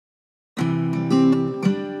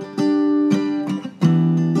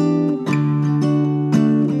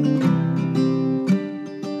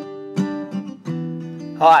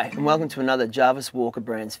Hi and welcome to another Jarvis Walker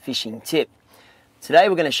Brands fishing tip. Today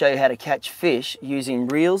we're going to show you how to catch fish using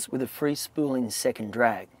reels with a free spooling second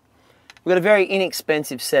drag. We've got a very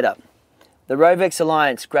inexpensive setup. The Rovex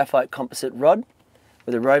Alliance graphite composite rod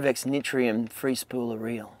with a Rovex Nitrium free spooler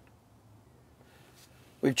reel.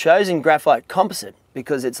 We've chosen graphite composite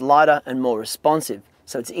because it's lighter and more responsive,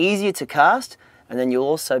 so it's easier to cast, and then you'll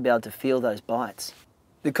also be able to feel those bites.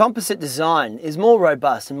 The composite design is more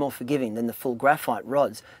robust and more forgiving than the full graphite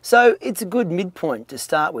rods, so it's a good midpoint to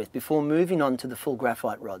start with before moving on to the full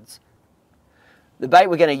graphite rods. The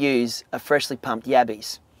bait we're going to use are freshly pumped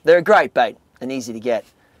yabbies. They're a great bait and easy to get,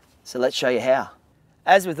 so let's show you how.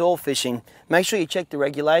 As with all fishing, make sure you check the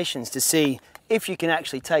regulations to see if you can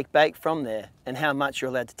actually take bait from there and how much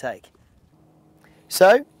you're allowed to take.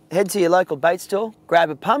 So, head to your local bait store,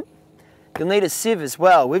 grab a pump. You'll need a sieve as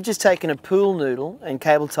well. We've just taken a pool noodle and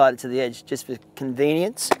cable tied it to the edge just for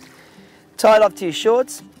convenience. Tie it off to your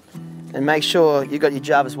shorts and make sure you've got your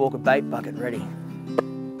Jarvis Walker bait bucket ready.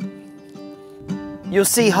 You'll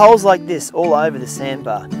see holes like this all over the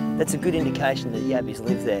sandbar. That's a good indication that yabbies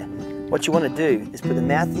live there. What you want to do is put the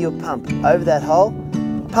mouth of your pump over that hole,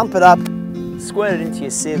 pump it up, squirt it into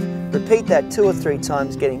your sieve, repeat that 2 or 3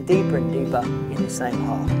 times, getting deeper and deeper in the same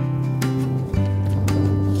hole.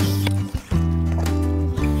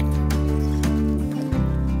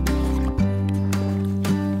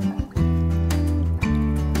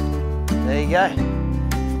 There you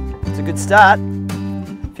go. It's a good start.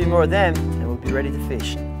 A few more of them and we'll be ready to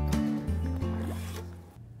fish.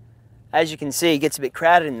 As you can see, it gets a bit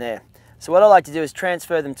crowded in there. So what I like to do is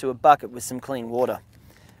transfer them to a bucket with some clean water.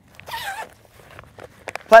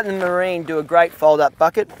 Platinum Marine do a great fold-up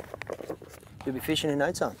bucket. You'll be fishing in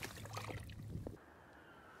no time.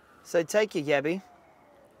 So take your yabby,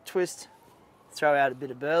 twist, throw out a bit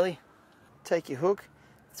of burley, take your hook,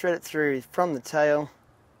 thread it through from the tail,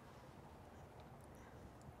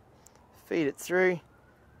 feed it through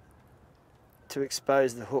to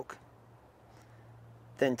expose the hook.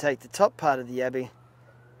 Then take the top part of the yabby,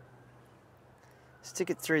 stick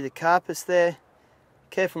it through the carpus there,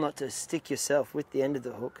 careful not to stick yourself with the end of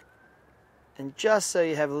the hook, and just so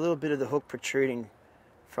you have a little bit of the hook protruding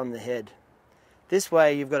from the head. This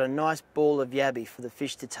way you've got a nice ball of yabby for the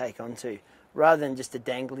fish to take onto, rather than just a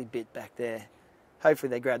dangly bit back there. Hopefully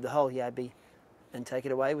they grab the whole yabby and take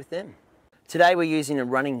it away with them. Today we're using a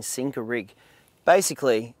running sinker rig.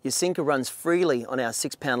 Basically, your sinker runs freely on our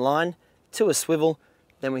 6-pound line to a swivel,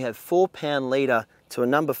 then we have 4-pound leader to a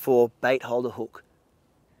number 4 bait holder hook.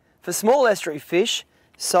 For small estuary fish,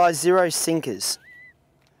 size 0 sinkers.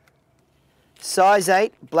 Size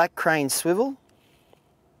 8 black crane swivel.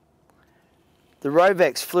 The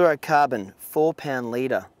Rovex fluorocarbon 4-pound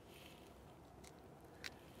leader.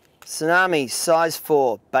 Tsunami size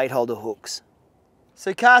 4 bait holder hooks.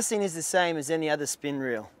 So casting is the same as any other spin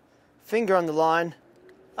reel. Finger on the line,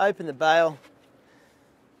 open the bail,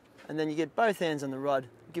 and then you get both hands on the rod.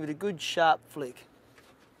 Give it a good sharp flick.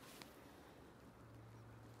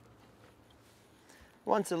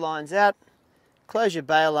 Once the line's out, close your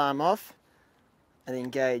bail arm off and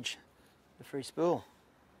engage the free spool.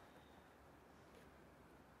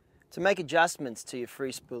 To make adjustments to your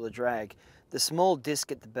free spooler drag, the small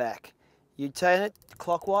disc at the back, you turn it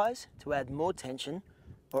clockwise to add more tension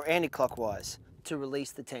or anti-clockwise to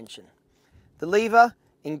release the tension. The lever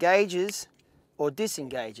engages or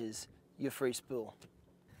disengages your free spool.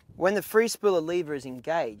 When the free spooler lever is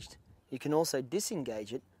engaged, you can also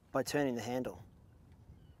disengage it by turning the handle.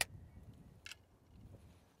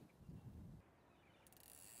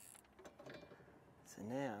 So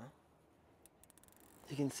now,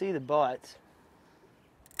 you can see the bites,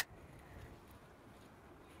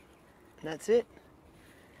 and that's it.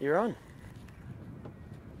 You're on.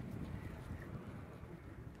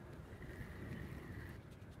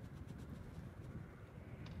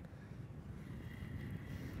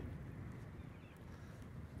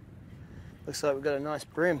 Looks like we've got a nice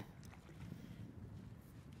bream.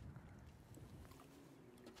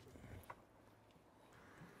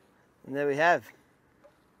 And there we have.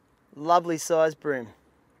 Lovely sized bream.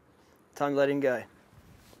 Time to let him go.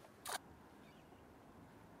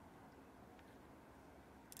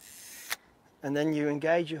 And then you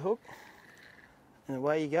engage your hook and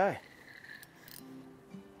away you go.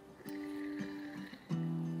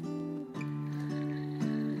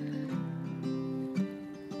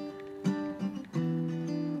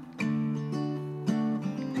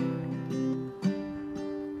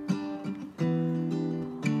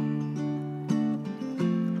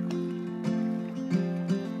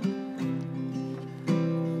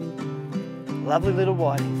 Lovely little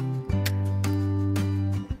whiting.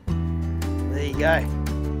 There you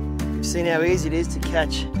go. You've seen how easy it is to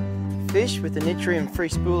catch fish with the Nitrium free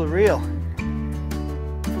spooler reel.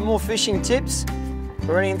 For more fishing tips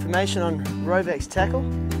or any information on Rovex tackle,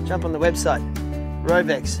 jump on the website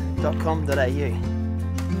rovex.com.au.